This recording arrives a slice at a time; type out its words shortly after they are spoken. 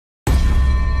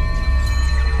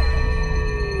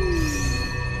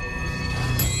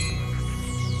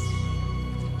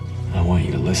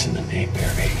listen to me,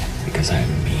 Barry, because I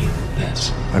mean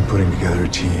this. I'm putting together a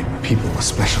team, people with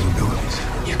special abilities.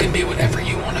 You can be whatever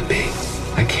you want to be.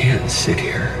 I can't sit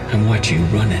here and watch you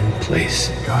run in place.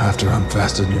 You'll have to run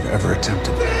faster than you've ever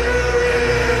attempted.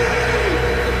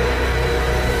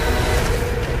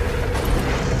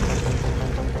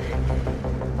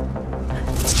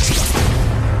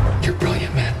 You're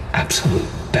brilliant, man. Absolute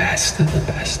best of the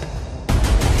best.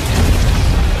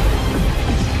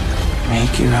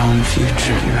 Make your own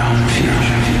future, your own future.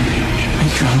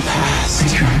 Make your own past,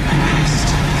 make your own past.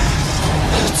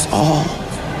 It's all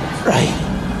right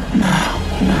now.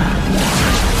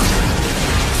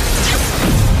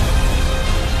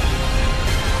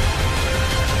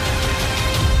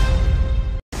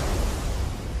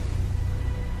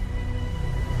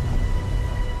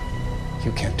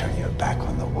 You can't turn your back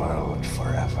on the world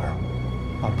forever.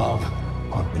 Above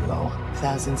or below.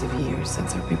 Thousands of years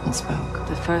since our people spoke.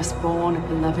 The firstborn, a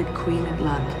beloved queen of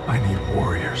land. I need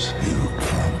warriors. You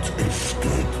can't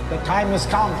escape. The time has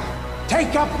come.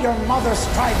 Take up your mother's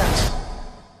trident.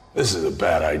 This is a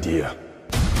bad idea.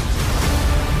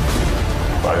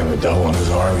 Fighting the devil and his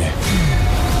army.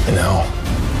 You know,